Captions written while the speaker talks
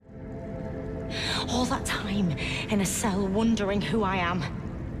All that time in a cell wondering who I am.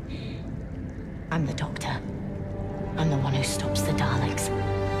 I'm the Doctor. I'm the one who stops the Daleks.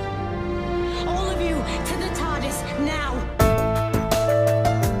 All of you, to the TARDIS, now!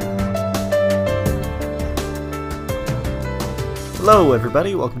 Hello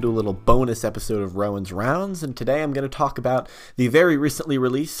everybody, welcome to a little bonus episode of Rowan's Rounds, and today I'm going to talk about the very recently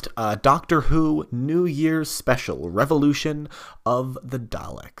released Doctor Who New Year's Special, Revolution of the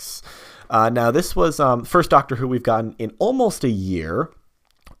Daleks. Now this was first Doctor Who we've gotten in almost a year.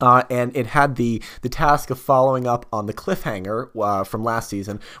 And it had the task of following up on the cliffhanger from last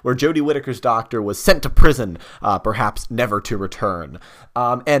season, where Jodie Whittaker's Doctor was sent to prison, perhaps never to return.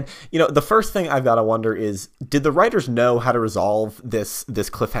 And you know, the first thing I've got to wonder is, did the writers know how to resolve this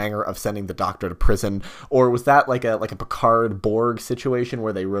cliffhanger of sending the Doctor to prison, or was that like a Picard Borg situation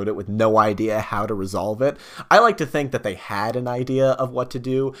where they wrote it with no idea how to resolve it? I like to think that they had an idea of what to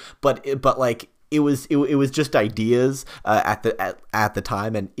do, but like. It was just ideas at the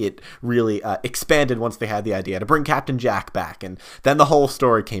time, and it really expanded once they had the idea to bring Captain Jack back, and then the whole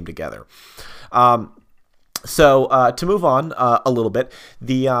story came together. So to move on a little bit,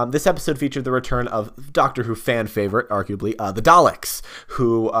 this episode featured the return of Doctor Who fan favorite, arguably, the Daleks,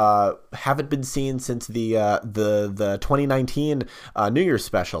 who haven't been seen since the 2019 New Year's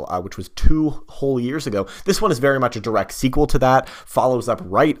special, which was 2 whole years ago. This one is very much a direct sequel to that, follows up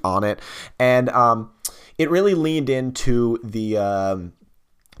right on it, and it really leaned into the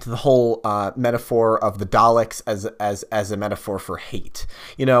whole metaphor of the Daleks as a metaphor for hate.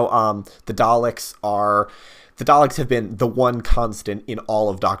 You know, the Daleks have been the one constant in all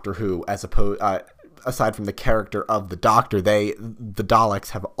of Doctor Who, as opposed aside from the character of the Doctor. The Daleks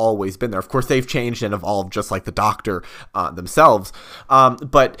have always been there. Of course, they've changed and evolved just like the Doctor themselves.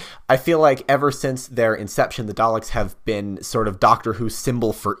 But I feel like ever since their inception, the Daleks have been sort of Doctor Who's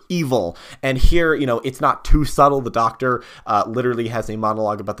symbol for evil. And here, you know, it's not too subtle. The Doctor literally has a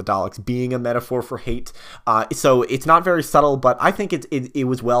monologue about the Daleks being a metaphor for hate. So it's not very subtle, but I think it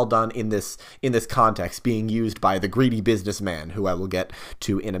was well done in this context, being used by the greedy businessman, who I will get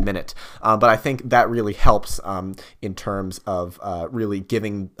to in a minute. But I think that really helps in terms of really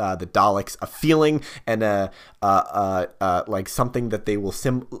giving the Daleks a feeling and like something that they will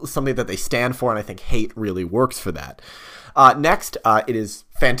something that they stand for, and I think hate really works for that. Next, it is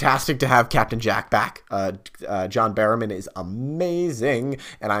fantastic to have Captain Jack back. John Barrowman is amazing,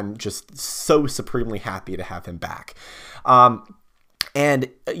 and I'm just so supremely happy to have him back. And,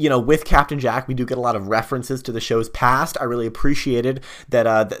 you know, with Captain Jack, we do get a lot of references to the show's past. I really appreciated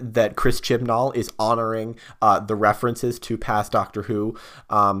that Chris Chibnall is honoring the references to past Doctor Who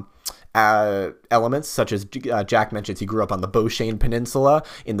elements, such as Jack mentions he grew up on the Beauchene Peninsula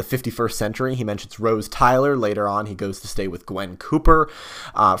in the 51st century. He mentions Rose Tyler. Later on, he goes to stay with Gwen Cooper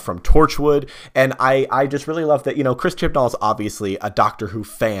from Torchwood. And I just really love that, you know, Chris Chibnall is obviously a Doctor Who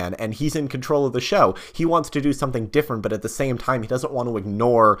fan, and he's in control of the show. He wants to do something different, but at the same time, he doesn't want to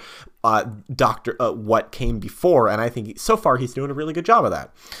ignore what came before. And I think so far he's doing a really good job of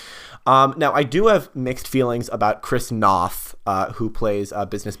that. Now, I do have mixed feelings about Chris Noth, who plays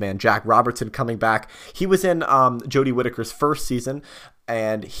businessman Jack Robertson, coming back. He was in Jodie Whittaker's first season,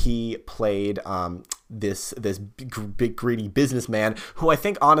 and he played this big greedy businessman who I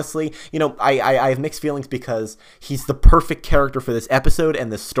think, honestly, you know, I have mixed feelings because he's the perfect character for this episode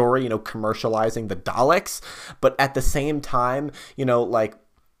and this story, you know, commercializing the Daleks. But at the same time, you know, like,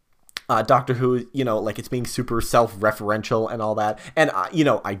 Doctor Who, you know, like, it's being super self-referential and all that. And, you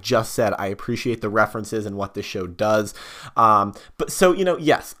know, I just said I appreciate the references and what this show does. But so, you know,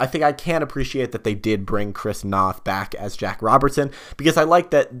 yes, I think I can appreciate that they did bring Chris Noth back as Jack Robertson, because I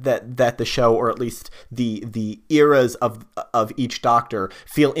like that the show, or at least the eras of each Doctor,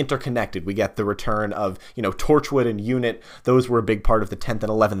 feel interconnected. We get the return of, you know, Torchwood and Unit. Those were a big part of the 10th and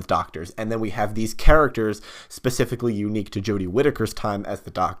 11th Doctors. And then we have these characters specifically unique to Jodie Whittaker's time as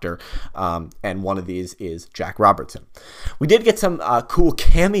the Doctor. And one of these is Jack Robertson. We did get some cool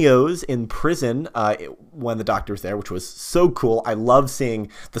cameos in prison when the Doctor was there, which was so cool. I love seeing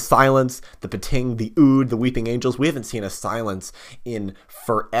the Silence, the Pating, the Ood, the Weeping Angels. We haven't seen a Silence in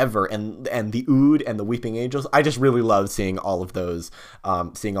forever, and the Ood and the Weeping Angels. I just really love seeing all of those,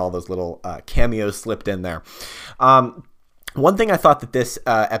 little cameos slipped in there. One thing I thought that this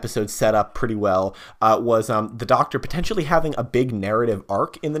episode set up pretty well was the Doctor potentially having a big narrative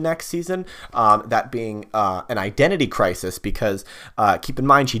arc in the next season, that being an identity crisis, because keep in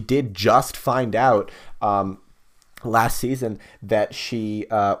mind, she did just find out last season that she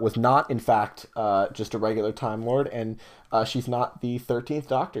was not, in fact, just a regular Time Lord, and she's not the 13th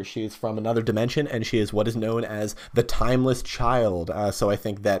Doctor. She is from another dimension, and she is what is known as the Timeless Child. So I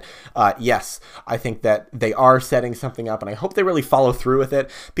think that, yes, I think that they are setting something up, and I hope they really follow through with it,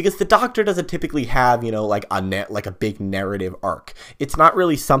 because the Doctor doesn't typically have, like a big narrative arc. It's not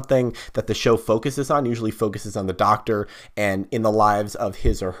really something that the show focuses on. Usually focuses on the Doctor and in the lives of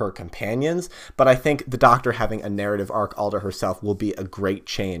his or her companions. But I think the Doctor having a narrative arc all to herself will be a great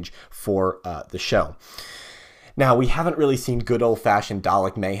change for the show. Now, we haven't really seen good old-fashioned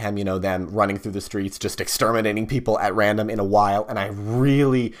Dalek mayhem, them running through the streets, just exterminating people at random in a while, and I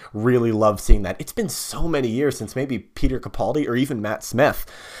really, really love seeing that. It's been so many years since maybe Peter Capaldi or even Matt Smith.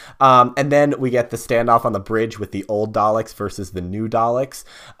 And then we get the standoff on the bridge with the old Daleks versus the new Daleks.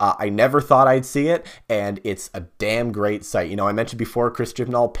 I never thought I'd see it, and it's a damn great sight. I mentioned before Chris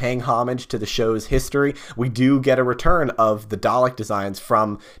Chibnall paying homage to the show's history. We do get a return of the Dalek designs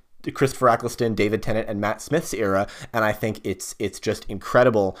from Christopher Eccleston, David Tennant, and Matt Smith's era, and I think it's just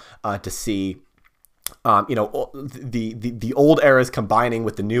incredible to see the old eras combining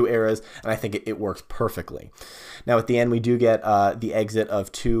with the new eras, and I think it works perfectly. Now, at the end, we do get the exit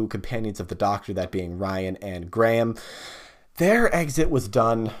of two companions of the Doctor, that being Ryan and Graham. Their exit was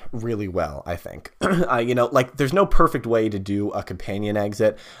done really well, I think. There's no perfect way to do a companion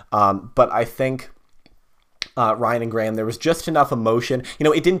exit, but I think Ryan and Graham, there was just enough emotion.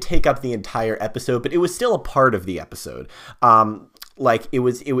 It didn't take up the entire episode, but it was still a part of the episode. It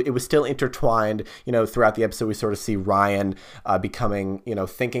was still intertwined, throughout the episode. We sort of see Ryan becoming,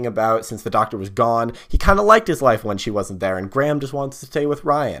 thinking about, since the Doctor was gone, he kind of liked his life when she wasn't there, and Graham just wants to stay with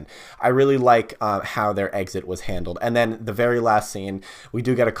Ryan. I really like how their exit was handled. And then the very last scene, we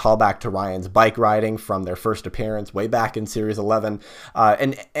do get a callback to Ryan's bike riding from their first appearance way back in Series 11,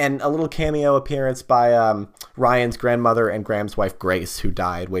 and a little cameo appearance by Ryan's grandmother and Graham's wife, Grace, who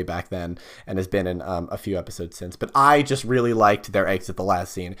died way back then and has been in a few episodes since. But I just really liked their exit, the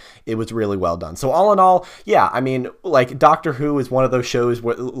last scene. It was really well done. So all in all, yeah, Doctor Who is one of those shows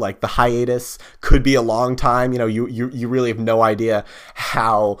where the hiatus could be a long time. You really have no idea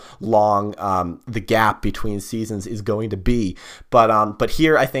how long the gap between seasons is going to be. But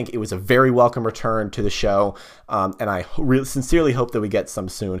here, I think it was a very welcome return to the show, and I really sincerely hope that we get some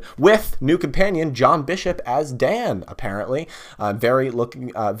soon with new companion John Bishop as Dan. Apparently, very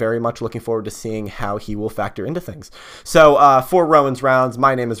much looking forward to seeing how he will factor into things. So for Rowan's Rounds,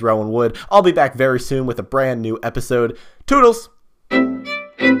 my name is Rowan Wood. I'll be back very soon with a brand new episode. Toodles!